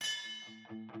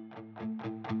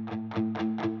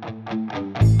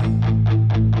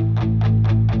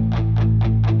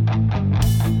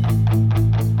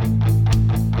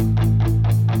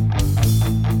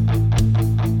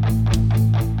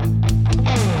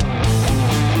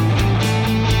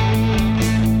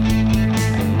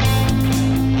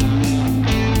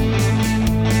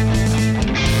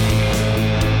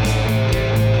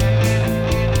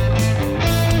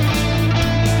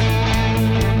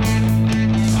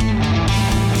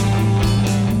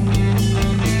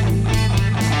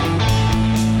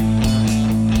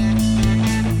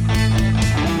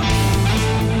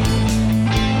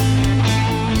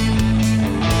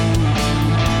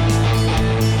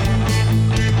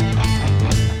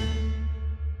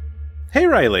Hey,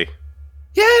 Riley.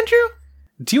 Yeah, Andrew?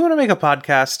 Do you want to make a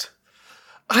podcast?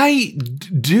 I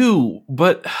do,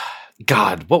 but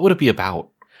God, what would it be about?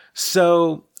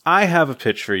 So I have a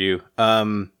pitch for you.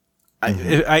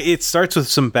 It starts with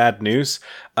some bad news.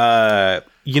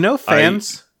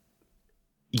 Fans?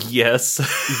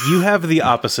 Yes. You have the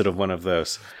opposite of one of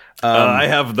those. I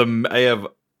have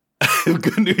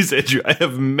good news, Andrew. I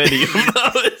have many of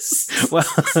those. Well,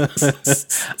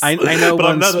 I know but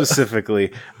one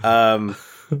specifically.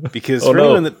 Because for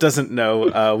anyone that doesn't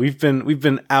know, we've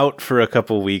been out for a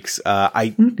couple weeks.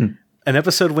 An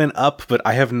episode went up, but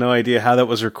I have no idea how that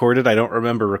was recorded. I don't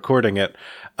remember recording it.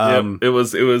 It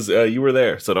was. You were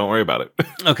there, so don't worry about it.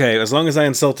 Okay, as long as I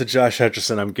insulted Josh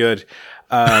Hutcherson, I'm good.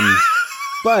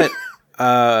 But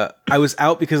I was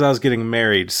out because I was getting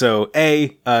married. So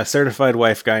A, certified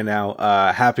wife guy now.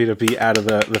 Happy to be out of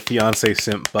the fiance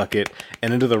simp bucket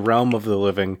and into the realm of the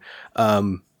living.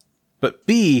 But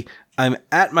B, I'm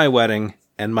at my wedding,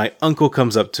 and my uncle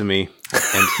comes up to me,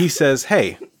 and he says,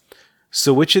 "Hey,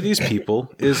 so which of these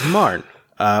people is Marn,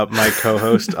 my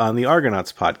co-host on the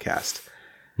Argonauts podcast?"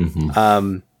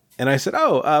 Mm-hmm. And I said,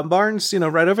 "Oh, Marn's,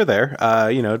 right over there,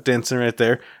 dancing right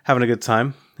there, having a good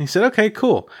time." He said, "Okay,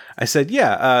 cool." I said,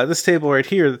 "Yeah, this table right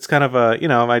here, that's kind of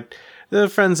the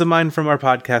friends of mine from our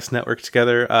podcast network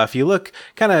together. If you look,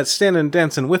 kind of standing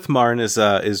dancing with Marn is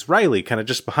Riley, kind of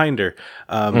just behind her.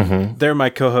 They're my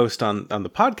co-host on the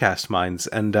podcast Minds,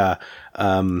 and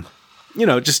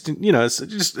it's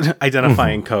just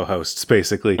identifying co-hosts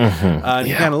basically." And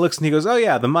he kind of looks and he goes, "Oh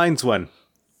yeah, the Minds one.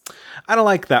 I don't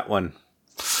like that one."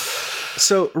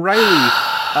 So Riley,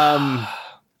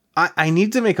 I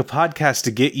need to make a podcast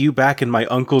to get you back in my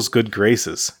uncle's good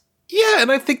graces. Yeah,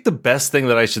 and I think the best thing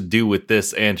that I should do with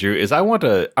this, Andrew, is I want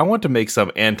to make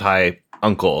some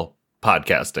anti-uncle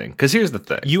podcasting. Because here's the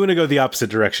thing. You want to go the opposite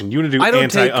direction. You want to do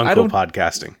anti-uncle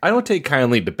podcasting. I don't take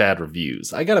kindly to bad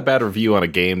reviews. I got a bad review on a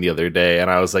game the other day,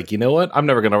 and I was like, you know what? I'm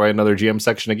never going to write another GM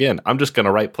section again. I'm just going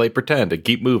to write play pretend and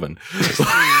keep moving. That's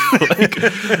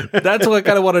what I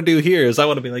kind of want to do here, is I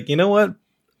want to be like, you know what?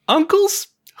 Uncles?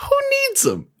 Who needs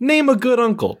them? Name a good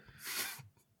uncle.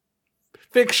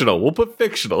 Fictional. We'll put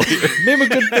fictional here. Name a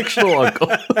good fictional uncle.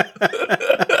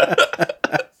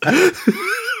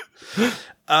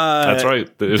 That's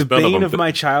right. There's the bane of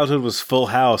my childhood was Full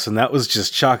House, and that was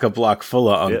just chock-a-block full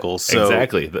of uncles. Yeah, so,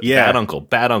 exactly. Bad uncle.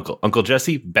 Bad uncle. Uncle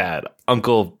Jesse, bad.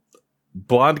 Uncle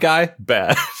blonde guy,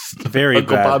 bad. Very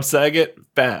Uncle bad. Bob Saget,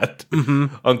 bad.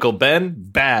 Mm-hmm. Uncle Ben,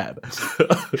 bad.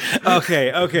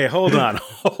 Okay, hold on.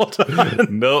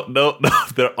 No.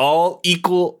 They're all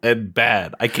equal and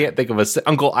bad. I can't think of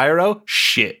Uncle Iro,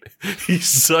 shit. He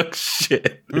sucks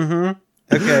shit. Mm-hmm.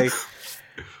 Okay.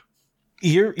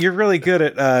 You're really good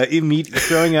at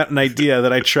throwing out an idea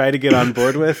that I try to get on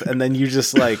board with, and then you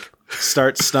just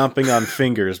start stomping on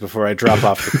fingers before I drop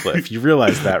off the cliff. You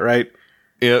realize that, right?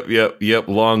 Yep.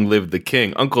 Long live the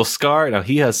king. Uncle Scar, now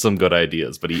he has some good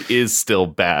ideas, but he is still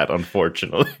bad,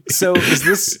 unfortunately. So is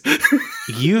this...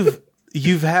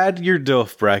 You've had your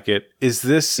DILF bracket. Is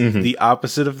this the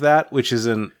opposite of that, which is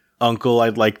an uncle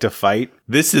I'd like to fight?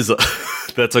 This is...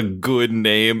 that's a good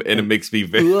name, and it makes me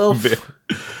very...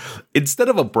 Instead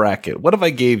of a bracket, what if I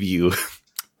gave you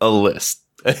a list?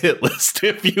 A hit list,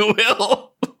 if you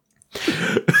will.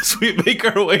 So we make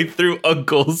our way through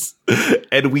uncles,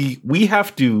 and we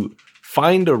have to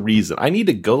find a reason. I need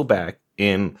to go back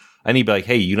and I need to be like,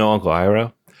 hey, Uncle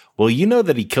Iro? Well, you know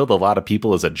that he killed a lot of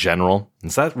people as a general.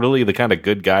 Is that really the kind of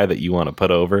good guy that you want to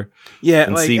put over? Yeah,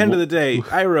 end of the day,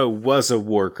 Iro was a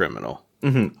war criminal.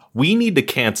 Mm-hmm. We need to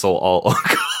cancel all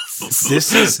uncles.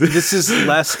 This is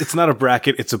less. It's not a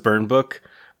bracket. It's a burn book.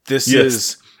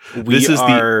 We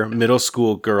are middle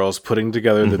school girls putting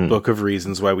together the book of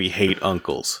reasons why we hate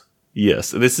uncles.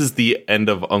 Yes, this is the end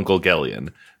of Uncle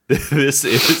Gellion. This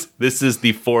is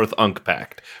the fourth Unk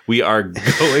Pact. We are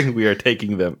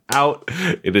taking them out.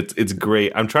 It's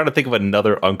great. I'm trying to think of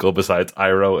another uncle besides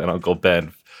Iro and Uncle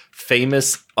Ben.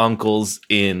 Famous uncles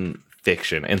in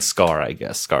fiction, and Scar, I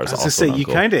guess. Scar's also an uncle. You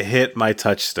kind of hit my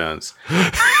touchstones.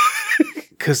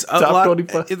 Because a lot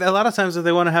of times if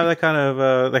they want to have that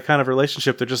kind of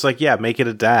relationship, they're just like, yeah, make it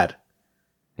a dad.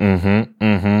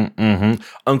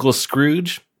 Uncle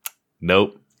Scrooge?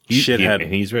 Nope. Shithead.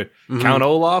 He's right. Count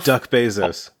Olaf? Duck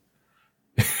Bezos.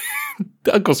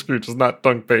 Uncle Scrooge is not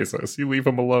Duck Bezos. You leave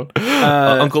him alone.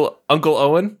 Uncle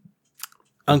Owen?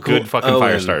 Good fucking Owen.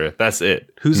 Firestarter. That's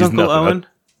it. Who's Uncle Owen?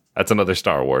 That's another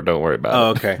Star Wars. Don't worry about it. Oh,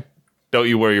 okay. Don't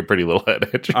you worry your pretty little head,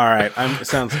 Andrew. All right.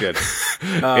 Sounds good.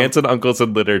 Aunts and uncles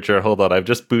in literature. Hold on. I've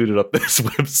just booted up this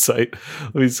website.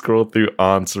 Let me scroll through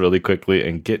aunts really quickly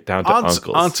and get down to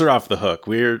uncles. Aunts are off the hook.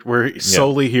 We're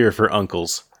solely here for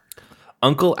uncles.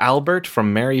 Uncle Albert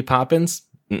from Mary Poppins.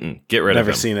 Get rid of him.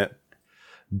 Never seen it.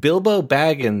 Bilbo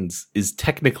Baggins is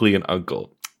technically an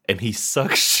uncle, and he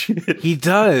sucks shit. He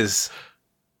does.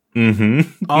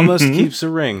 Mm-hmm. Almost keeps a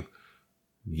ring.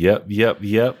 Yep.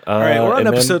 All right, we're on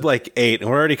episode 8, and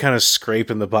we're already kind of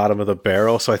scraping the bottom of the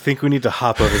barrel, so I think we need to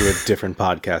hop over to a different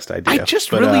podcast idea. I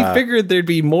just really figured there'd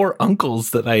be more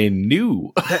uncles that I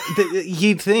knew.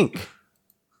 You'd think.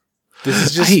 This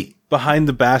is just Behind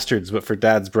the Bastards, but for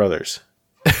dad's brothers.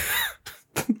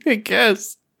 I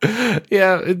guess.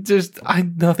 Yeah, it just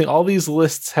nothing. All these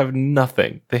lists have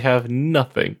nothing. They have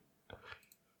nothing.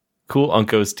 Cool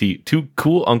uncles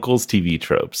TV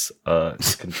tropes.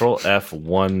 Control F,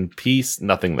 One Piece.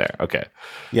 Nothing there. Okay.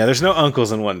 Yeah, there's no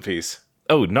uncles in One Piece.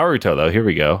 Oh, Naruto though. Here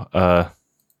we go.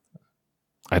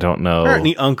 I don't know. There aren't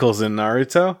any uncles in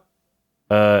Naruto.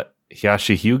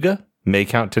 Yashihyuga may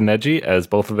count to Neji, as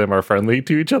both of them are friendly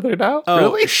to each other now. Oh,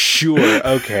 really? Sure.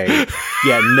 Okay.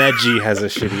 Yeah, Neji has a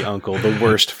shitty uncle. The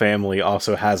worst family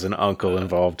also has an uncle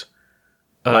involved.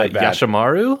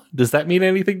 Yashimaru? Does that mean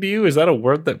anything to you? Is that a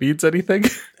word that means anything?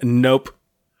 Nope.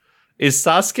 Is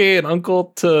Sasuke an uncle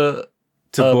to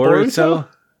Boruto?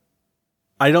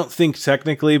 I don't think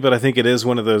technically, but I think it is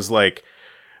one of those, like,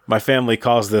 my family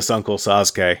calls this Uncle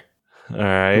Sasuke. All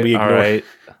right.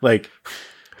 Like,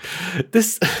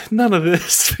 none of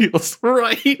this feels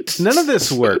right. None of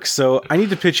this works. So I need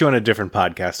to pitch you on a different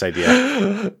podcast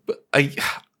idea.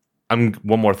 I'm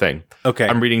one more thing. Okay.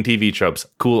 I'm reading TV tropes.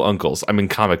 Cool uncles. I'm in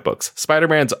comic books.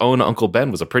 Spider-Man's own Uncle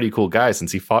Ben was a pretty cool guy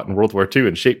since he fought in World War II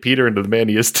and shaped Peter into the man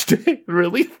he is today.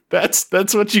 Really? That's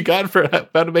what you got for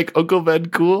how to make Uncle Ben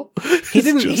cool? He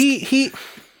didn't. He.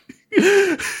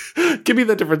 Give me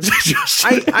the difference.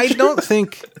 I don't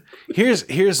think.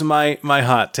 Here's my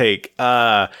hot take.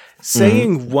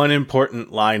 Saying one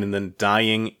important line and then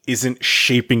dying isn't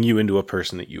shaping you into a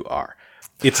person that you are.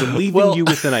 It's leaving you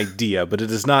with an idea, but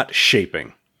it is not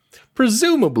shaping.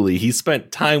 Presumably, he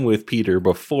spent time with Peter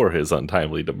before his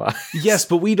untimely demise. Yes,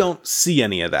 but we don't see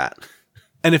any of that.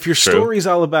 And if your story's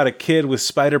all about a kid with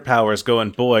spider powers going,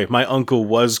 boy, my uncle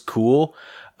was cool,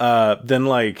 then,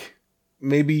 like,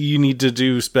 maybe you need to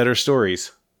do better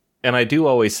stories. And I do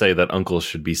always say that uncles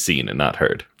should be seen and not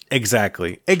heard.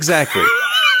 Exactly. I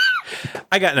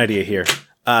got an idea here.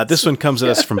 This one comes at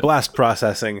us from Blast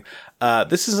Processing.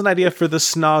 This is an idea for the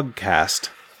Snogcast.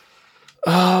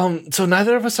 So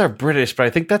neither of us are British, but I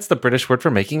think that's the British word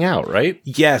for making out, right?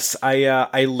 Yes,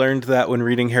 I learned that when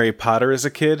reading Harry Potter as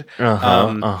a kid.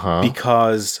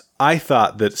 Because I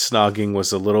thought that snogging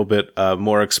was a little bit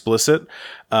more explicit.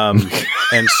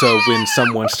 And so when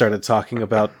someone started talking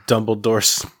about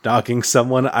Dumbledore snogging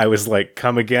someone, I was like,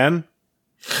 come again?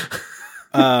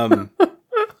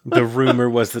 The rumor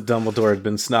was that Dumbledore had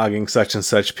been snogging such and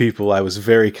such people. I was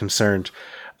very concerned.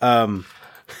 But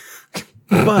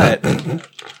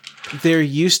there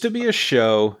used to be a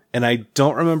show, and I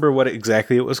don't remember what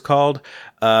exactly it was called,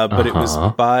 but it was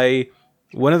by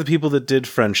one of the people that did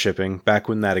Friendshipping back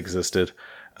when that existed.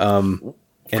 And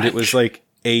it was like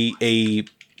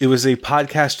it was a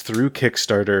podcast through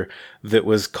Kickstarter that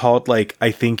was called, like,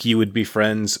 I Think You Would Be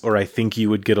Friends, or I Think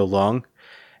You Would Get Along.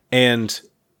 And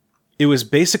it was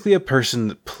basically a person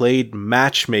that played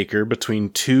matchmaker between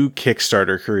two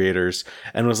Kickstarter creators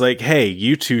and was like, hey,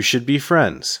 you two should be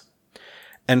friends.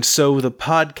 And so the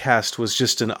podcast was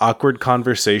just an awkward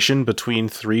conversation between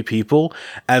three people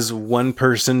as one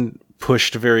person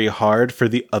pushed very hard for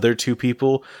the other two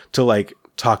people to, like,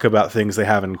 talk about things they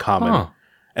have in common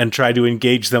and try to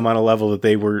engage them on a level that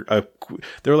they were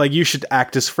like, you should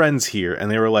act as friends here. And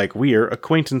they were like, we're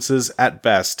acquaintances at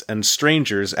best and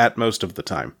strangers at most of the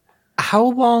time. How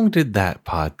long did that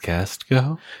podcast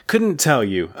go? Couldn't tell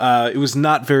you. It was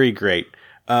not very great.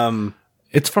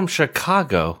 It's from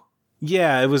Chicago.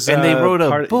 Yeah, it was. And they wrote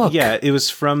a book. Yeah, it was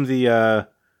from the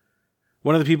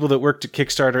one of the people that worked at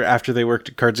Kickstarter after they worked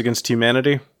at Cards Against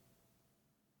Humanity.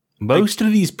 Most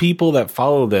of these people that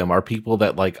follow them are people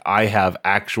that, like, I have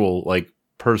actual, like,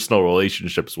 personal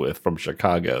relationships with from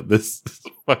Chicago. This is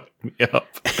fucking me up.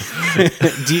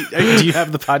 Do you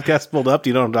have the podcast pulled up?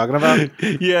 Do you know what I'm talking about?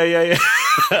 Yeah.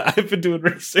 I've been doing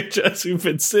research as we've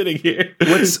been sitting here.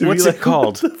 What's it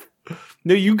called?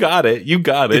 No, you got it.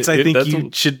 It's I think you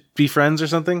should be friends or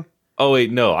something? Oh,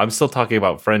 wait, no. I'm still talking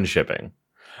about friendshipping.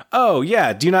 Oh,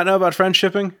 yeah. Do you not know about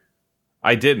friendshipping?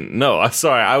 I didn't. No, I'm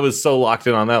sorry. I was so locked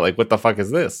in on that. Like, what the fuck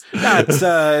is this? Yeah,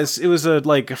 it was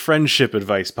a friendship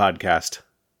advice podcast.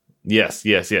 Yes.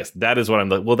 That is what I'm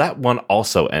like. Well, that one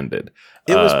also ended.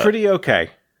 It was pretty okay.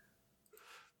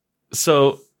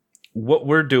 So what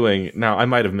we're doing now, I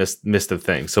might have missed a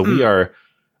thing. So we are,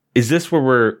 is this where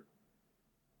we're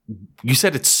You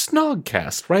said it's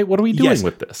Snogcast, right? What are we doing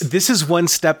with this? This is one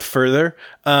step further.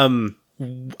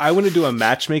 I want to do a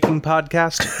matchmaking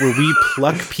podcast where we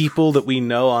pluck people that we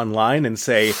know online and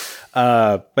say,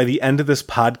 by the end of this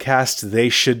podcast, they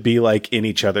should be like in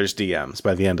each other's DMs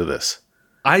by the end of this.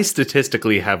 I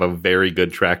statistically have a very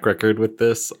good track record with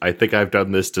this. I think I've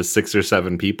done this to 6 or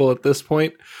 7 people at this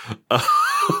point.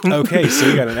 Okay, so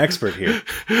you got an expert here.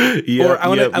 Or I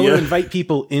want to invite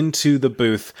people into the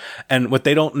booth, and what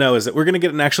they don't know is that we're going to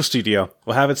get an actual studio.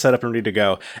 We'll have it set up and ready to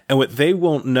go. And what they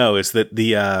won't know is that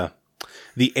the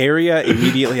area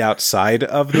immediately outside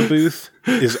of the booth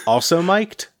is also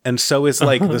mic'd, and so is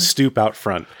like the stoop out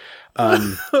front.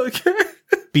 Okay.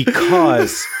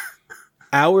 Because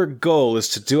our goal is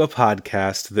to do a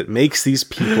podcast that makes these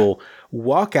people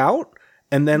walk out,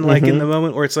 and then like in the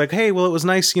moment where it's like, hey, well, it was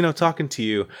nice, talking to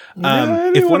you.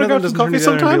 If one of them doesn't turn to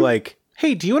the other and be like,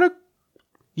 hey, do you want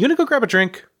to go grab a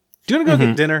drink? Do you want to go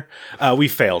get dinner? We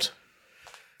failed.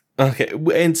 Okay.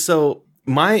 And so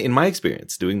in my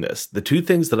experience doing this, the 2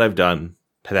 things that I've done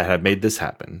that have made this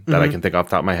happen that I can think off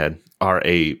the top of my head are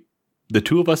the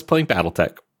 2 of us playing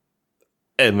Battletech,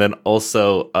 and then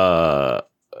also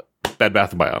Bed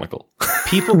Bath & Bionicle.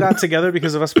 People got together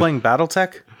because of us playing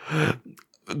Battletech?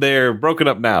 They're broken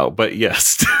up now, but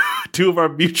yes. 2 of our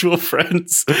mutual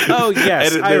friends. Oh,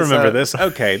 yes. I remember this.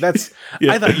 Okay. I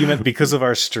thought you meant because of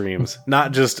our streams,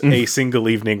 not just a single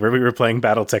evening where we were playing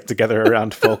Battletech together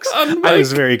around folks. I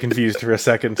was very confused for a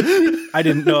second. I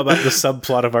didn't know about the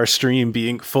subplot of our stream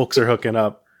being folks are hooking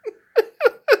up.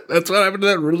 That's what happened to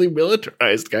that really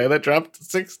militarized guy that dropped to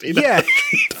 16. Yeah,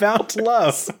 he found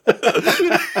love.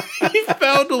 He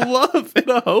found love in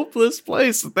a hopeless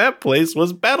place. That place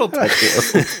was Battletech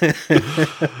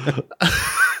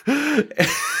World.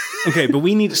 Okay, but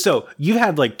we need... So, you've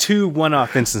had like 2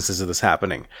 one-off instances of this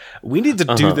happening. We need to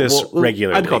do this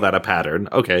regularly. I'd call that a pattern.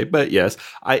 Okay, but yes.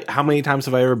 How many times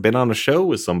have I ever been on a show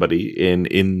with somebody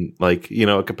in like,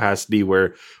 a capacity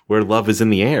where love is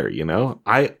in the air,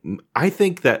 I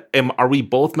think that... Are we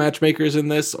both matchmakers in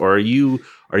this, or are you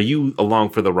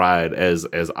along for the ride as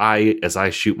I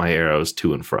shoot my arrows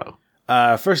to and fro?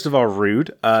 First of all, rude.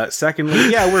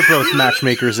 Secondly, yeah, we're both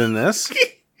matchmakers in this.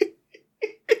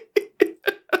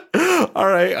 All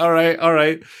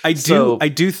right. I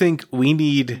do think we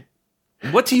need...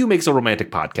 What to you makes a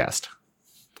romantic podcast?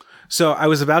 So I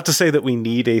was about to say that we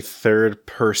need a third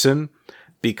person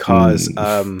because,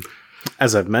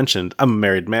 as I've mentioned, I'm a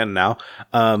married man now.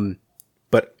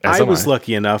 But I was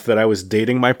lucky enough that I was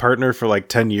dating my partner for like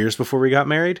 10 years before we got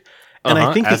married. And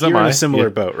I think that you're in a similar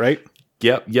boat, right?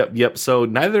 Yep. So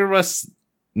neither of us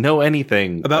know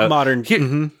anything about modern.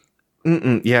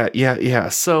 Yeah.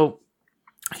 So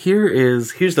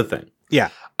here's the thing. Yeah.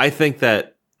 I think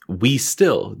that we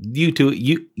still,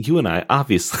 you and I,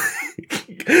 obviously,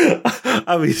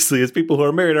 as people who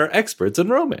are married, are experts in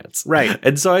romance. Right.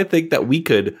 And so I think that we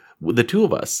could, the 2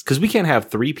 of us, because we can't have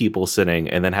 3 people sitting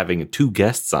and then having 2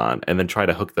 guests on and then try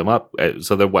to hook them up.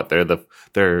 So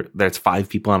there's 5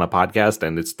 people on a podcast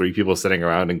and it's 3 people sitting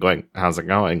around and going, how's it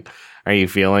going? Are you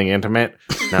feeling intimate?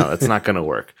 No, that's not going to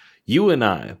work. You and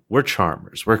I, we're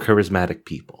charmers. We're charismatic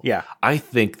people. Yeah. I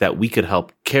think that we could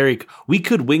help we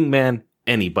could wingman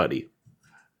anybody.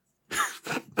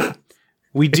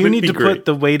 We need to put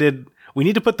the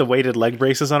weighted leg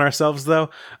braces on ourselves,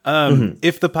 though.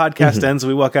 If the podcast ends,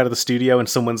 we walk out of the studio and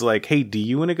someone's like, hey, do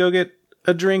you want to go get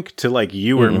a drink to like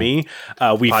you or me?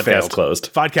 We podcast failed.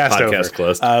 Closed. Podcast over.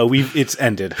 Closed. It's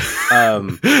ended.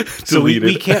 So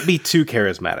we can't be too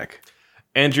charismatic.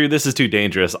 Andrew, this is too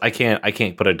dangerous. I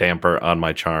can't put a damper on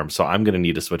my charm, so I'm going to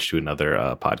need to switch to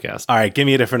another podcast. All right, give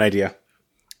me a different idea.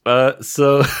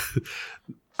 So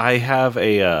I have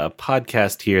a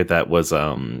podcast here that was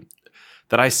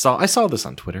that I saw this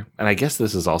on Twitter, and I guess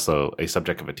this is also a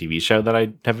subject of a TV show that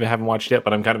I haven't watched yet,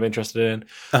 but I'm kind of interested in.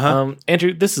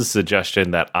 Andrew, this is a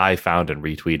suggestion that I found and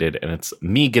retweeted, and it's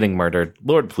me getting murdered.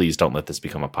 Lord, please don't let this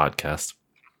become a podcast.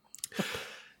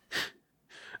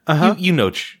 You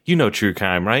know true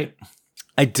crime, right?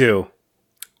 I do.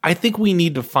 I think we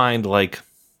need to find I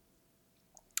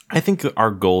think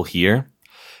our goal here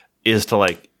is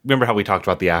to remember how we talked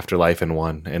about the afterlife in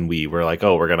one, and we were like,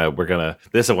 oh, we're gonna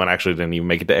this one actually didn't even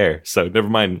make it to air, so never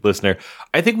mind, listener.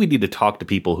 I think we need to talk to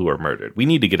people who are murdered. We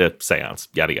need to get a seance,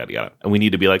 yada yada yada, and we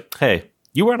need to be like, hey,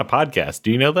 you were on a podcast,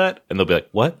 do you know that? And they'll be like,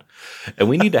 what? And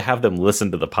we need to have them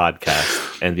listen to the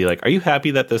podcast and be like, are you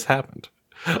happy that this happened?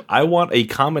 I want a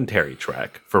commentary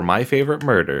track for my favorite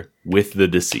murder with the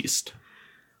deceased.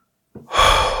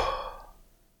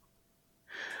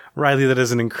 Riley, that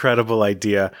is an incredible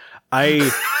idea. I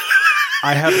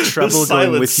have trouble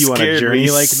going with you on a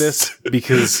journey like this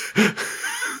because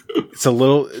it's a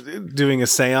little doing a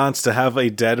seance to have a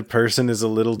dead person is a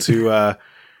little too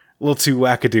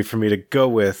wackadoo for me to go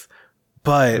with,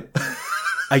 but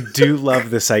I do love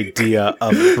this idea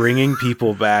of bringing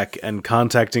people back and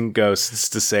contacting ghosts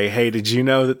to say, hey, did you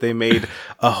know that they made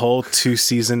a whole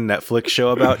 2-season Netflix show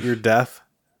about your death?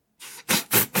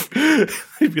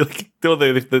 I'd be like, no,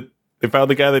 they found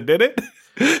the guy that did it?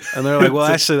 And they're like, well,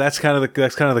 actually, that's kind of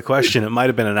the question. It might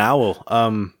have been an owl.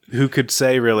 Who could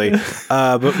say, really?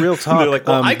 But real talk, they're like,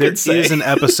 well, there is an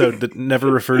episode that never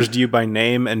refers to you by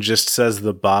name and just says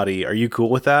the body. Are you cool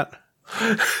with that?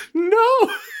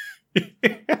 No.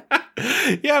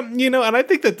 Yeah, and I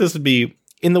think that this would be,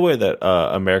 in the way that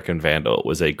American Vandal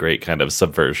was a great kind of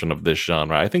subversion of this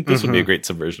genre, I think this would be a great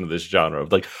subversion of this genre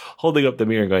of like holding up the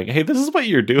mirror and going, hey, this is what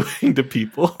you're doing to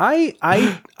people.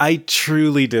 I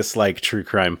truly dislike true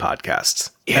crime podcasts.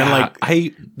 Yeah,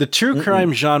 and the true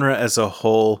crime genre as a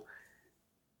whole,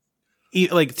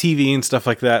 like TV and stuff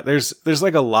like that, there's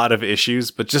like a lot of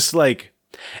issues, but just like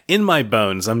in my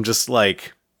bones, I'm just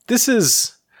like,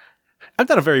 I'm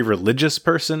not a very religious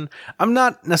person. I'm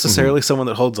not necessarily someone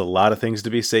that holds a lot of things to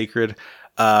be sacred.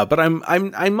 But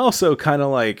I'm also kind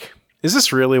of like, is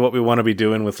this really what we want to be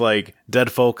doing with like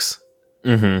dead folks?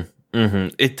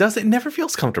 It never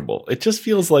feels comfortable. It just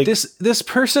feels like this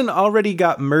person already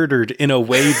got murdered in a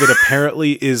way that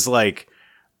apparently is like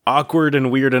awkward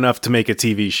and weird enough to make a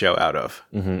TV show out of.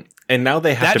 And now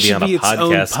they have to be on a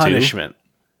podcast its own punishment. Too.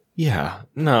 Yeah,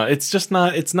 no, it's just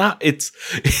not. It's not. It's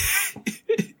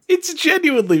it's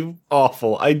genuinely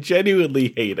awful. I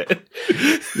genuinely hate it.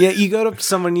 Yeah, you go to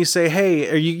someone, you say,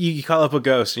 hey, or you call up a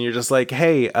ghost, and you're just like,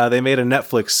 hey, they made a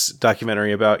Netflix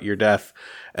documentary about your death.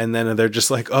 And then they're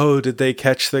just like, oh, did they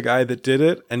catch the guy that did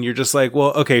it? And you're just like,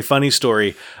 well, okay, funny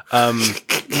story.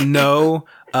 No,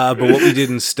 but what we did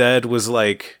instead was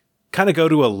like kind of go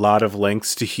to a lot of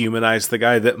lengths to humanize the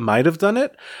guy that might have done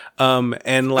it,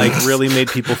 and like really made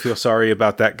people feel sorry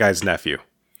about that guy's nephew.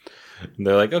 And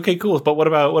they're like, okay, cool, but what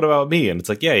about me? And it's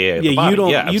like, yeah,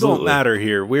 you don't matter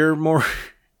here. We're more,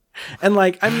 and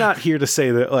like, I'm not here to say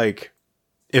that like,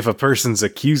 if a person's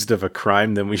accused of a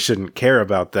crime, then we shouldn't care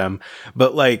about them.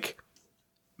 But like,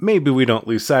 maybe we don't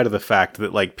lose sight of the fact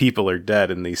that like people are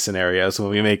dead in these scenarios when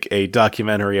we make a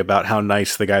documentary about how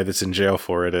nice the guy that's in jail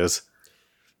for it is.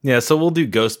 Yeah, so we'll do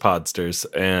Ghost Podsters,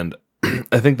 and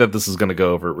I think that this is going to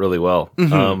go over really well.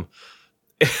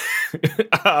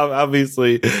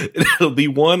 Obviously, it'll be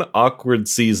one awkward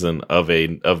season of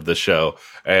the show,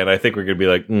 and I think we're going to be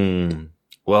like,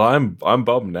 well, I'm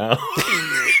bummed now.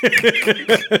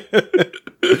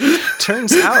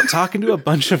 Turns out talking to a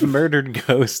bunch of murdered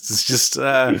ghosts is just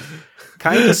kind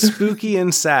of spooky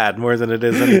and sad more than it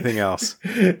is anything else.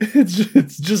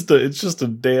 It's just a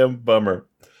damn bummer.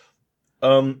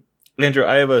 Andrew,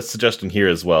 I have a suggestion here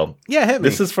as well. Yeah, hit me.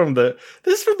 This is from the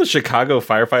Chicago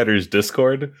Firefighters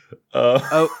Discord.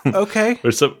 Okay.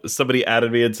 Where somebody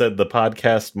added me and said the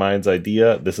podcast Mind's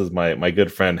idea. This is my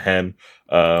good friend Hen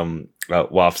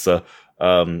Wafsa.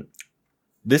 I'm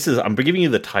giving you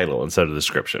the title instead of the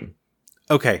description.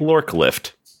 Okay. Lork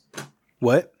Lift.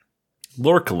 What?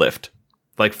 Lork Lift.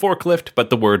 Like forklift, but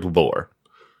the word lore.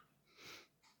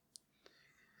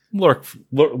 Lork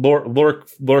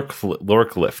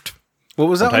Lift. What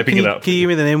was that? Typing it out. Can you give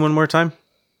me the name one more time?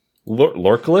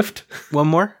 Lork Lift? One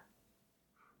more?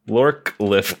 Lork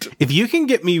Lift. If you can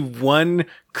get me one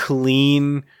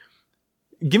clean...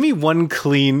 Give me one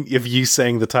clean of you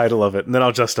saying the title of it, and then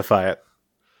I'll justify it.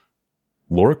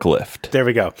 Lork Lift. There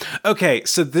we go. Okay,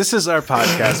 so this is our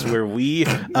podcast where we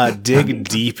dig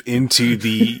deep into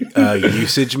the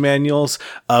usage manuals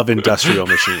of industrial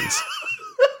machines.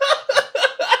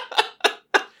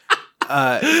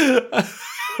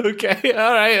 Okay,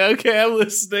 all right, okay, I'm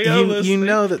listening. You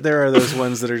know that there are those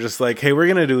ones that are just like, hey, we're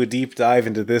gonna do a deep dive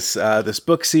into this this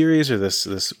book series or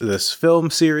this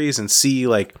film series and see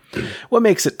like what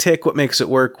makes it tick, what makes it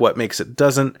work, what makes it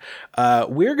doesn't.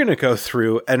 We're gonna go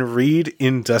through and read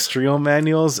industrial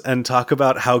manuals and talk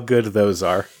about how good those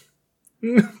are.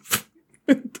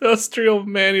 Industrial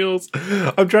manuals.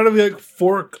 I'm trying to be like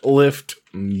forklift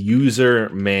user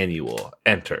manual.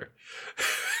 Enter.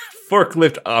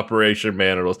 Forklift operator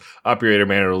manuals.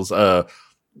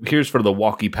 Here's for the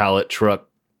walkie pallet truck.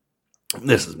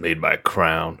 This is made by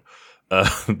Crown.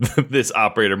 This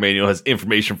operator manual has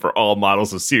information for all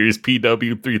models of Series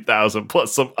PW 3000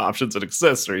 plus some options and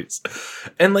accessories.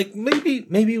 And like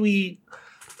maybe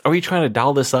are we trying to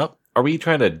dial this up? Are we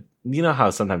trying to, you know how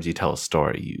sometimes you tell a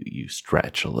story, you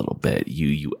stretch a little bit,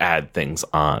 you add things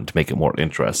on to make it more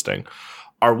interesting.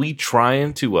 Are we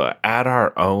trying to add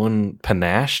our own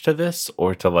panache to this,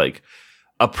 or to like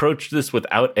approach this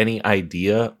without any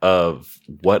idea of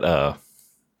what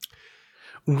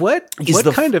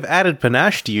kind of added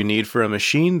panache do you need for a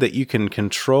machine that you can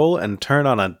control and turn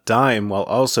on a dime while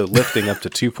also lifting up to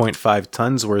 2.5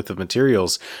 tons worth of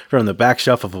materials from the back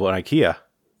shelf of an IKEA?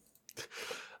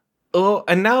 Oh,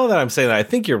 and now that I'm saying that, I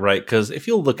think you're right, because if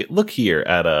you'll look here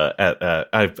at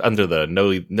under the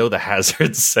know the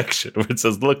hazards section where it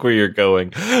says look where you're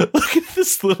going. Look at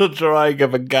this little drawing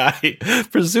of a guy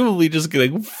presumably just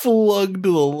getting flung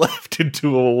to the left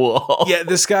into a wall. Yeah,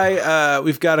 this guy.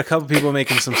 We've got a couple people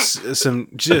making some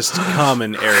just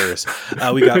common errors.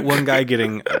 We got one guy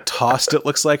getting tossed. It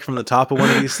looks like from the top of one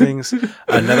of these things.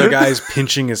 Another guy's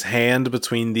pinching his hand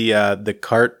between the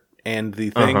cart and the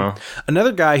thing.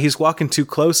 Another guy, he's walking too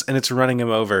close and it's running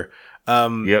him over.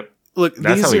 Yep. Look,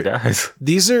 that's how he dies.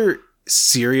 These are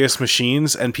serious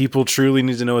machines, and people truly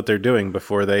need to know what they're doing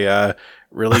before they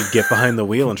really get behind the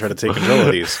wheel and try to take control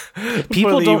of these.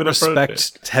 People don't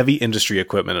respect heavy industry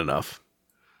equipment enough.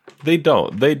 They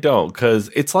don't,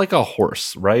 because it's like a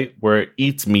horse, right? Where it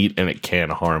eats meat and it can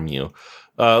harm you.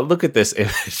 Look at this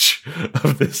image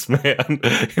of this man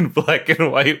in black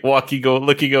and white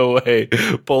looking away,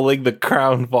 pulling the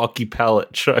Crown Walkie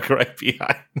pallet truck right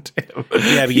behind him.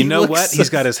 Yeah, but you know what? He's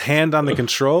got his hand on the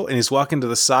control and he's walking to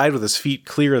the side with his feet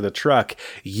clear of the truck.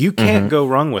 You can't go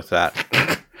wrong with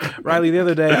that. Riley, the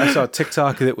other day I saw a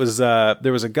TikTok that was there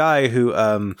was a guy who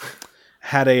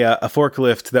had a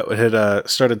forklift that had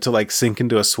started to like sink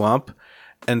into a swamp.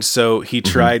 And so he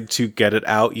tried to get it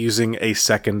out using a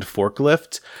second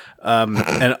forklift.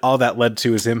 And all that led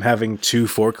to is him having two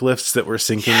forklifts that were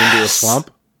sinking into a swamp.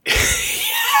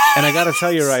 And I got to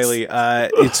tell you, Riley,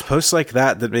 it's posts like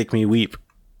that make me weep.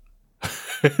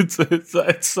 It's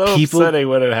so upsetting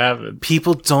when it happens.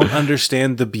 People don't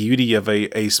understand the beauty of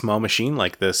a small machine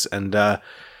like this. And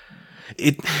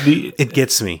it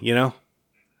gets me, you know?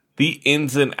 The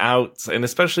ins and outs, and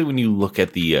especially when you look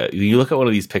at you look at one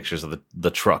of these pictures of the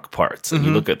truck parts, and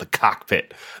you look at the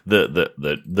cockpit,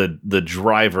 the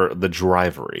driver, the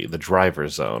driver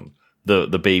zone,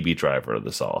 the baby driver of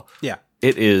this all. Yeah,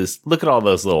 it is. Look at all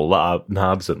those little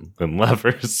knobs and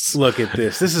levers. Look at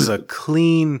this. This is a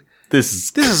clean.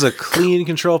 This is a clean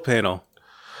control panel.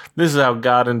 This is how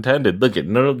God intended. Look at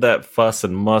none of that fuss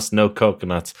and muss, no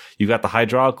coconuts. You got the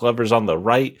hydraulic levers on the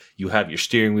right. You have your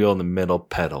steering wheel in the middle,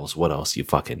 pedals. What else you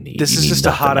fucking need? This is just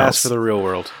a hot ass for the real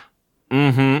world.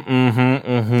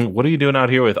 What are you doing out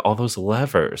here with all those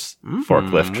levers?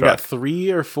 Forklift truck. We got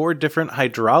 3 or 4 different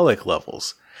hydraulic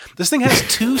levels. This thing has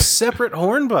 2 separate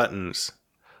horn buttons.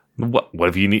 What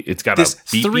if you need? It's got a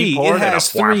beep 3. Beep horn. It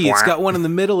has and a 3. It's got one in the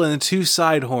middle and 2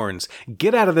 side horns.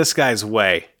 Get out of this guy's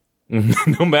way.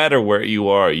 No matter where you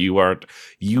are, you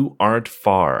aren't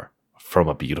far from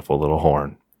a beautiful little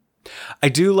horn. I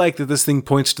do like that this thing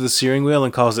points to the steering wheel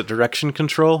and calls it direction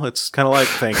control. It's kind of like,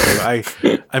 thank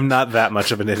you. I'm not that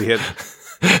much of an idiot.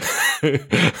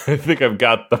 I think I've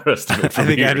got the rest of it. I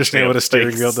think I understand what a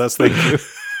steering wheel does. Thank you.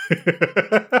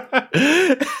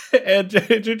 And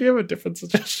do you have a different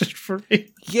suggestion for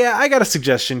me? Yeah, I got a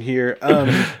suggestion here.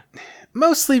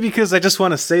 Mostly because I just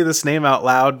want to say this name out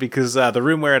loud because the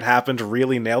room where it happened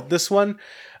really nailed this one.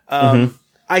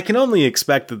 I can only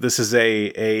expect that this is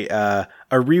a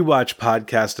rewatch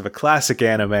podcast of a classic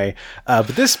anime, but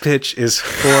this pitch is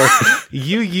for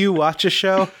you watch a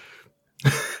show.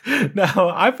 Now,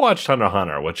 I've watched Hunter x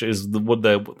Hunter, which is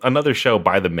another show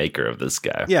by the maker of this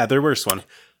guy. Yeah, their worst one.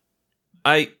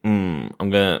 Here's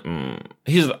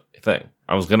the thing.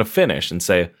 I was gonna finish and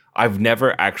say I've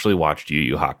never actually watched Yu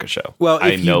Yu Hakusho. Well,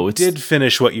 if you did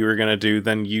finish what you were gonna do,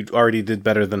 then you already did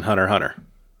better than Hunter x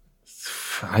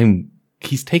Hunter.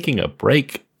 He's taking a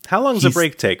break. How long does a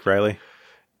break take, Riley?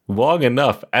 Long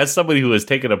enough. As somebody who has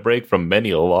taken a break from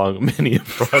many a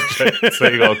project,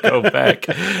 saying I'll go back.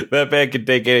 That man can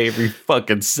take it every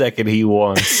fucking second he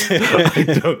wants. I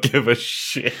don't give a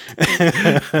shit.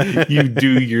 You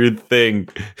do your thing.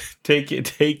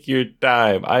 Take your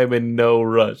time. I'm in no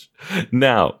rush.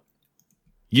 Now,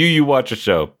 you watch a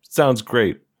show. Sounds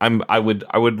great. I would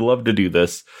love to do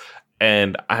this.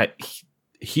 And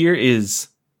here is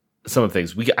some of the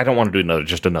things. I don't want to do another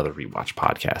rewatch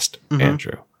podcast,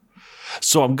 Andrew.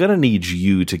 So I'm going to need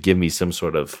you to give me some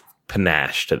sort of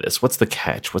panache to this. What's the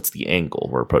catch? What's the angle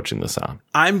we're approaching this on?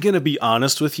 I'm going to be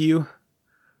honest with you.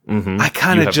 I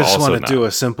kind of just want to do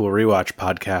a simple rewatch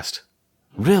podcast.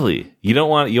 Really? You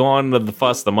want the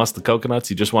fuss, the muss, the coconuts?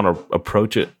 You just want to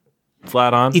approach it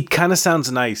flat on? It kind of sounds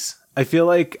nice. I feel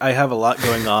like I have a lot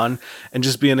going on, and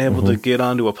just being able to get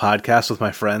onto a podcast with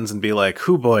my friends and be like,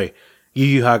 "Hoo boy, Yu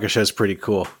Yu Hakusho is pretty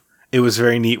cool. It was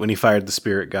very neat when he fired the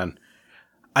spirit gun."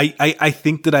 I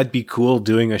think that I'd be cool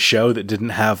doing a show that didn't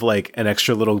have like an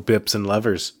extra little bips and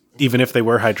levers, even if they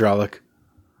were hydraulic.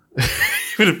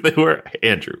 Even if they were,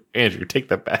 Andrew, take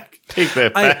that back. Take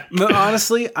that back.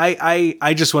 Honestly,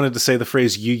 I just wanted to say the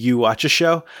phrase "you watch a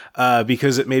show"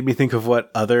 because it made me think of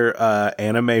what other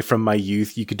anime from my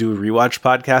youth you could do a rewatch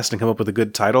podcast and come up with a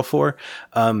good title for.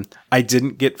 I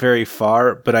didn't get very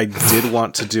far, but I did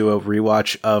want to do a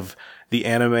rewatch of the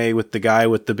anime with the guy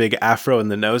with the big afro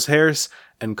and the nose hairs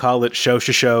and call it show.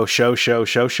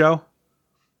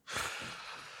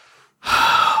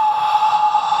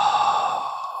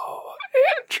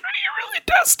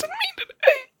 Testing me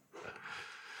today.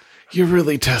 You're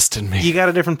really testing me. You got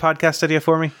a different podcast idea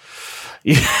for me?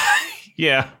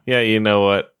 Yeah. You know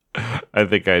what? I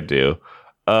think I do.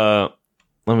 Let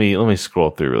me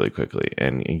scroll through really quickly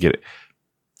and get it.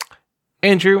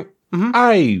 Andrew,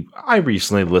 I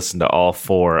recently listened to all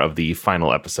 4 of the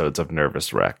final episodes of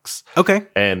Nervous Rex. Okay,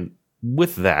 and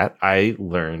with that, I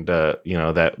learned,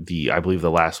 that I believe the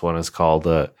last one is called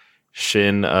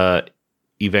Shin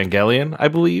Evangelion, I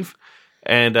believe.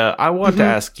 And I want to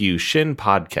ask you, Shin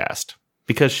Podcast,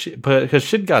 because Shin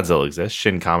Godzilla exists,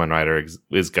 Shin Kamen Rider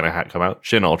is going to come out,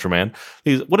 Shin Ultraman.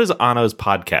 What does Anno's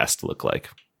podcast look like?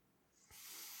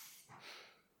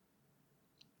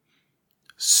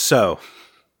 So,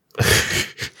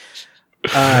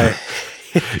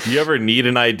 you ever need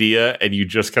an idea and you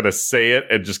just kind of say it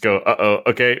and just go,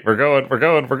 okay, we're going.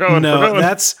 No,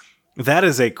 that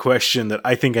is a question that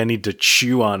I think I need to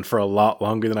chew on for a lot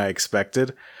longer than I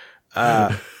expected.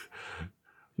 Then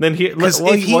I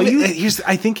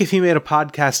think if he made a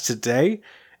podcast today,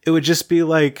 it would just be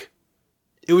like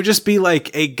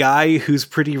a guy who's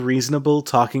pretty reasonable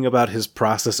talking about his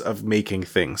process of making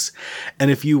things. And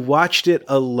if you watched it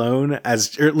alone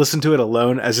or listened to it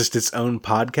alone as just its own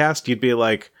podcast, you'd be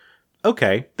like,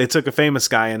 okay, they took a famous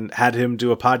guy and had him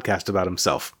do a podcast about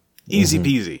himself. Easy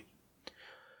peasy.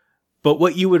 But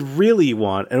what you would really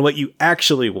want, and what you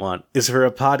actually want, is for a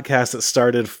podcast that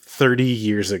started 30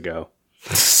 years ago.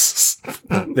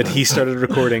 That he started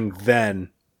recording then,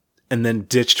 and then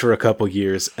ditched for a couple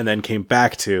years, and then came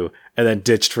back to, and then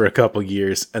ditched for a couple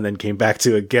years, and then came back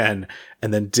to again,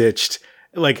 and then ditched.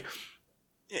 Like,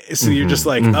 so you're just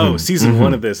like, season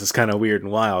 1 of this is kind of weird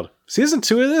and wild. Season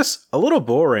 2 of this, a little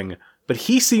boring. But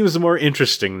he seems more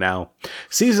interesting now.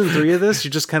 Season 3 of this,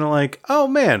 you're just kind of like, oh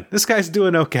man, this guy's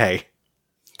doing okay.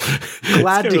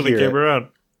 Glad to hear it. Around.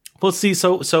 Well, see,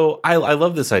 so I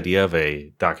love this idea of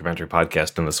a documentary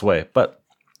podcast in this way, but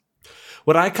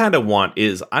what I kind of want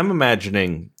is I'm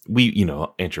imagining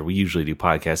Andrew, we usually do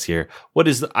podcasts here.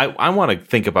 I want to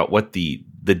think about what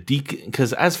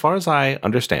because as far as I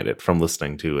understand it from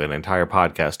listening to an entire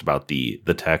podcast about the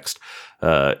text,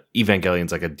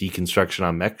 Evangelion's like a deconstruction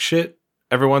on mech shit.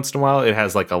 Every once in a while, it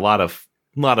has like a lot of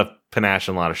panache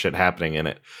and a lot of shit happening in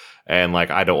it, and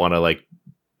like I don't want to like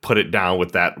put it down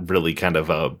with that really kind of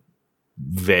a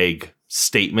vague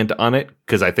statement on it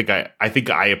because I think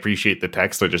I appreciate the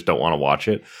text. I just don't want to watch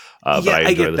it. But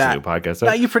I enjoy listening to podcasts.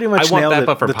 No, you pretty much nailed it.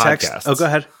 But for the podcasts. Text. Oh, go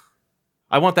ahead.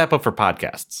 I want that, but for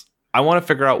podcasts. I want to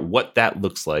figure out what that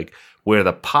looks like. Where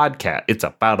it's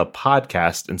about a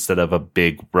podcast instead of a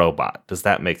big robot. Does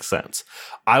that make sense?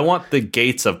 I want the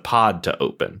gates of pod to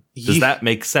open. Does that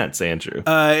make sense, Andrew?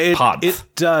 It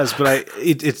does, but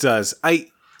it does.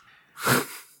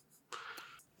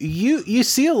 You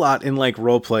see a lot in like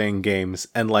role-playing games,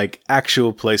 and like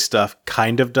actual play stuff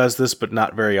kind of does this, but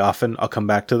not very often. I'll come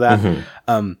back to that.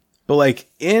 But like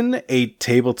in a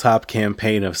tabletop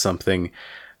campaign of something,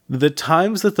 the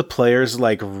times that the players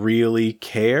like really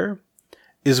care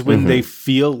is when they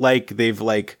feel like they've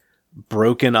like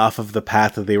broken off of the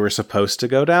path that they were supposed to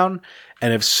go down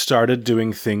and have started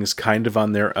doing things kind of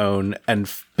on their own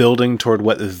and building toward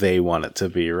what they want it to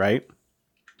be, right?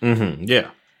 Yeah.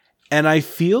 And I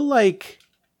feel like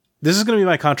this is going to be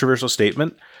my controversial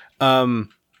statement. I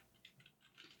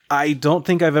don't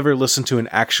think I've ever listened to an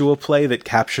actual play that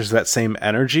captures that same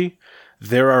energy.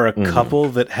 There are a couple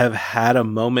that have had a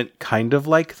moment kind of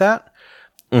like that,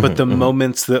 but the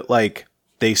moments that like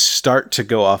they start to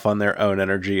go off on their own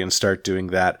energy and start doing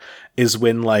that is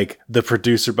when like the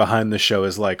producer behind the show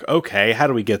is like, okay, how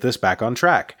do we get this back on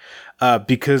track?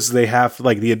 Because they have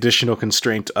like the additional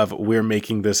constraint of we're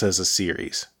making this as a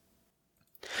series.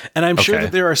 And I'm sure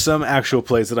that there are some actual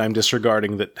plays that I'm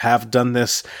disregarding that have done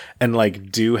this and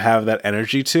like do have that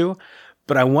energy too.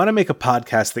 But I want to make a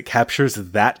podcast that captures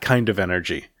that kind of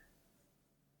energy.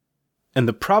 And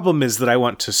the problem is that I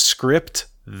want to script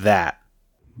that.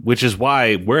 Which is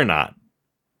why we're not.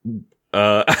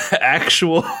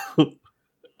 Actual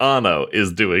Anno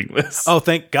is doing this. Oh,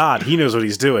 thank God. He knows what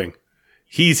he's doing.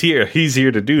 he's here. He's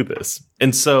here to do this.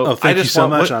 And so thank you so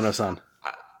much, Ano-san.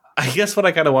 I guess what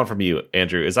I kind of want from you,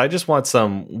 Andrew, is I just want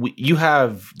you're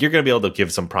going to be able to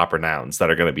give some proper nouns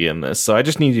that are going to be in this. So I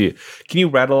just need you, can you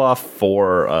rattle off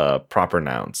 4 proper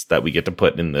nouns that we get to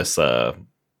put in this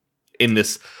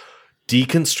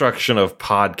deconstruction of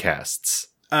podcasts?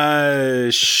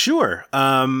 Sure.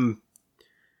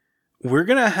 We're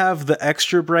going to have the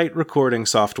Extra Bright recording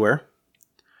software.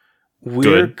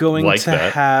 We're going to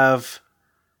have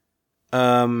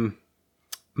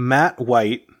Matt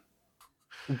White.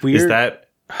 Is that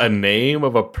a name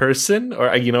of a person?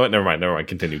 Or you know what? Never mind.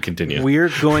 Continue.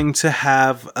 We're going to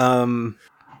have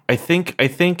I think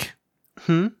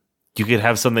you could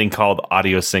have something called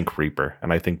Audio Sync Reaper,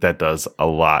 and I think that does a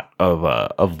lot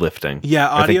of lifting. Yeah,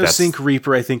 Audio Sync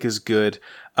Reaper I think is good.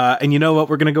 And you know what?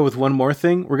 We're going to go with one more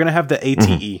thing. We're going to have the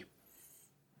ATE.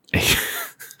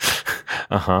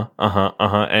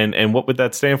 And what would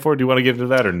that stand for? Do you want to get into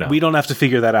that or no? We don't have to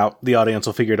figure that out. The audience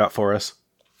will figure it out for us.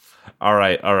 All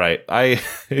right. I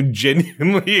am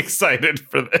genuinely excited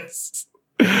for this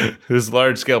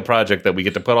large scale project that we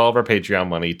get to put all of our Patreon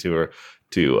money to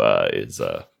is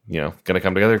going to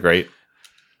come together. Great.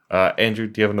 Andrew,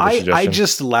 do you have another suggestion? I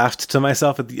just laughed to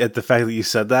myself at the fact that you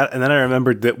said that, and then I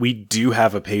remembered that we do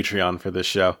have a Patreon for this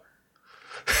show.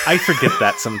 I forget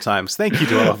that sometimes. Thank you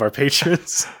to all of our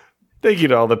patrons. Thank you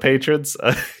to all the patrons.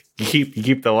 You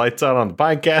keep the lights on the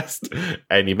podcast,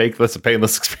 and you make this a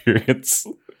painless experience.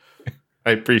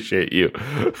 I appreciate you.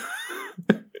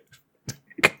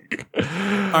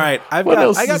 All right, I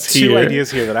got 2 ideas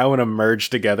here that I want to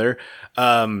merge together.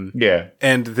 Yeah,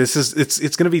 and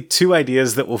it's going to be 2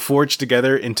 ideas that will forge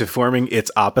together into forming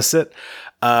its opposite.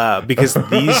 Because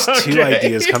these 2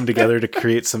 ideas come together to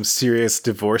create some serious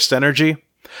divorced energy.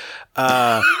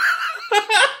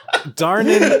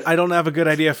 Darnin, I don't have a good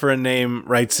idea for a name,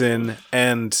 writes in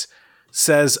and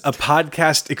says a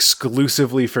podcast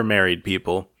exclusively for married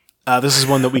people. This is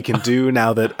one that we can do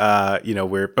now that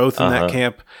we're both in that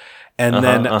camp. And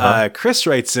then Chris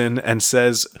writes in and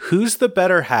says, "Who's the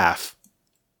better half?"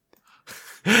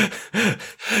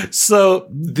 So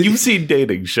you've seen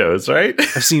dating shows, right?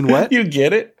 I've seen what? You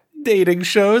get it? Dating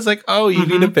shows, like, oh, you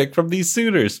need to pick from these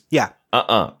suitors. Yeah.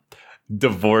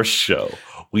 Divorce show.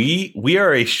 We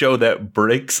are a show that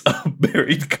breaks up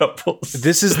married couples.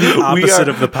 This is the opposite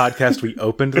of the podcast we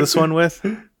opened this one with.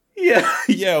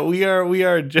 Yeah, we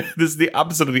are. This is the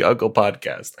opposite of the Uncle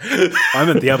podcast. I'm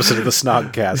at the opposite of the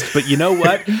Snogcast. But you know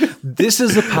what? This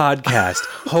is a podcast.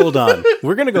 Hold on.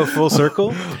 We're going to go full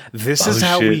circle. This is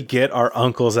how we get our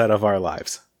uncles out of our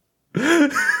lives.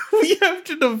 We have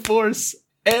to divorce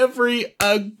every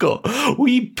uncle.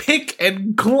 We pick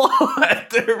and claw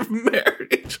at their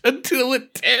marriage until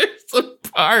it tears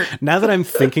apart. Now that I'm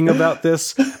thinking about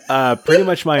this, pretty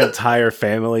much my entire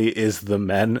family is the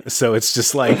men. So it's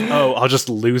just like, oh, I'll just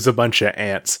lose a bunch of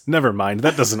aunts. Never mind.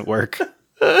 That doesn't work.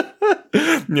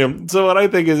 Yeah. So what I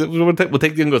think is we'll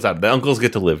take the uncles out. The uncles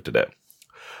get to live today.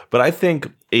 But I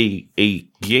think a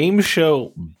game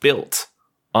show built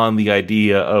on the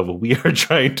idea of we are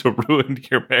trying to ruin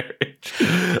your marriage.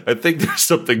 I think there's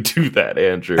something to that,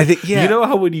 Andrew. I think, yeah. You know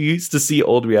how when you used to see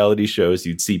old reality shows,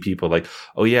 you'd see people like,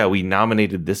 oh yeah, we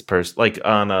nominated this person, like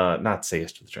on not Say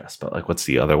Yes to the Dress, but like what's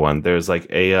the other one? There's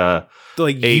like you dress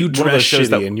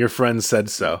shitty and your friend said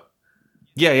so.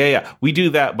 Yeah. We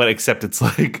do that, but except it's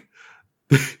like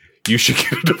you should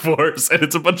get a divorce, and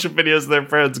it's a bunch of videos of their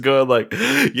friends going like,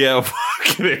 yeah,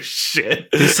 fuck this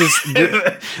shit.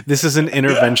 This is an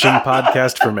intervention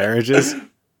podcast for marriages.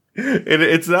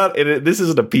 It's not. This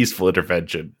isn't a peaceful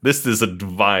intervention. This is a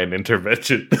divine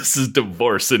intervention. This is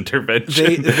divorce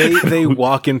intervention. They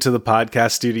walk into the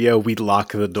podcast studio. We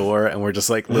lock the door, and we're just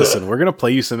like, listen, we're gonna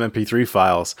play you some MP3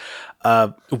 files.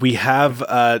 We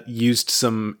have used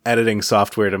some editing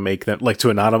software to make them, like, to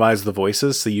anonymize the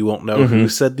voices, so you won't know who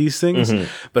said these things.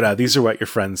 But these are what your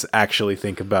friends actually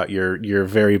think about your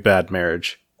very bad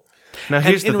marriage. Now,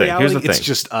 here's the thing. Reality, it's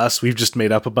just us. We've just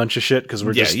made up a bunch of shit because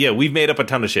we're we've made up a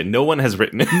ton of shit. No one has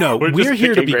written it. No, we're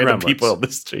here to be gremlins. People on the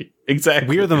street.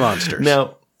 Exactly. We're the monsters.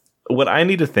 Now, what I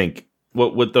need to think,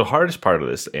 what the hardest part of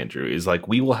this, Andrew, is like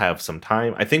we will have some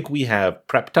time. I think we have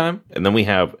prep time, and then we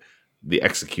have the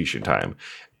execution time.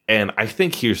 And I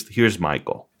think here's my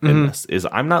goal in this is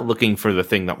I'm not looking for the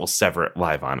thing that will sever it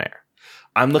live on air.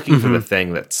 I'm looking for the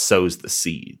thing that sows the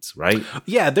seeds, right?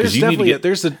 Yeah, there's definitely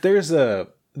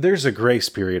there's a grace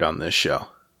period on this show.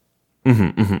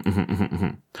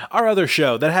 Our other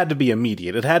show, that had to be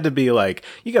immediate. It had to be like,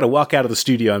 you got to walk out of the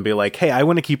studio and be like, hey, I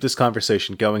want to keep this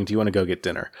conversation going. Do you want to go get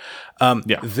dinner?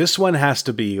 This one has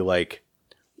to be like,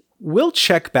 we'll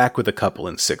check back with a couple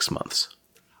in 6 months.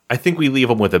 I think we leave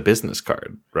them with a business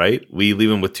card, right? We leave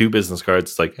them with 2 business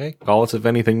cards. It's like, hey, call us if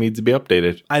anything needs to be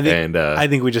updated. I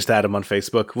think we just add them on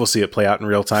Facebook. We'll see it play out in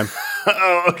real time.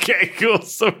 Oh, okay, cool.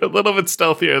 So a little bit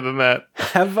stealthier than that.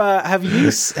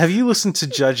 Have you listened to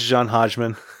Judge John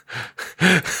Hodgman?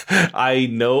 I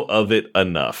know of it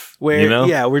enough.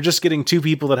 Where we're just getting 2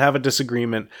 people that have a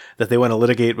disagreement that they want to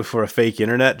litigate before a fake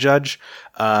internet judge.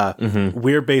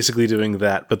 We're basically doing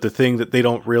that, but the thing that they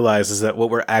don't realize is that what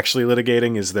we're actually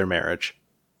litigating is their marriage.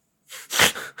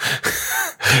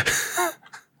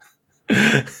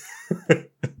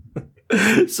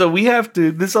 So we have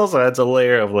to, this also adds a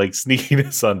layer of like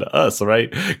sneakiness onto us, right?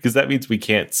 Because that means we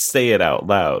can't say it out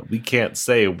loud. We can't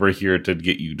say we're here to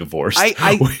get you divorced.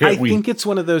 I think it's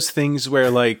one of those things where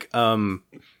like,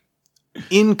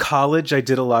 in college, I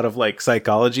did a lot of like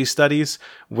psychology studies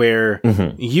where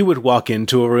you would walk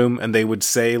into a room and they would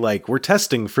say like, we're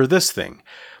testing for this thing.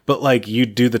 But like you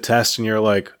do the test and you're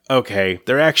like, okay,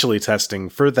 they're actually testing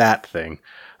for that thing.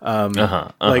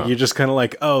 Like you're just kind of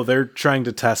like, oh, they're trying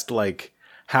to test like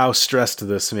how stressed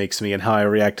this makes me and how I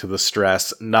react to the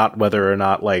stress, not whether or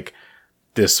not like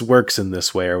this works in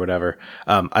this way or whatever.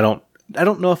 I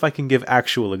don't know if I can give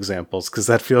actual examples because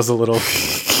that feels a little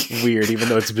weird, even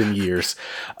though it's been years.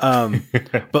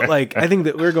 But like, I think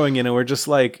that we're going in and we're just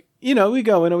like, we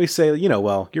go in and we say,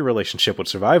 well, your relationship would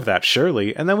survive that,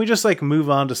 surely. And then we just like move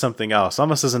on to something else,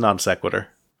 almost as a non sequitur.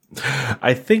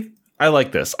 I think I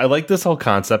like this. I like this whole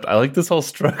concept. I like this whole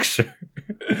structure.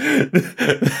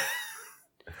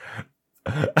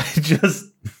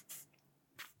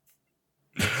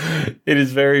 It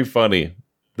is very funny.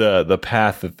 The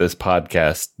path that this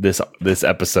podcast, this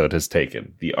episode has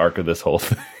taken, the arc of this whole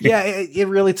thing. Yeah, it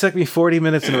really took me 40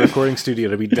 minutes in a recording studio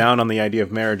to be down on the idea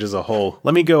of marriage as a whole.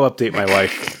 Let me go update my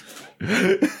wife.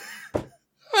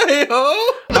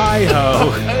 Hi-ho!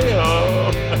 Hi-ho!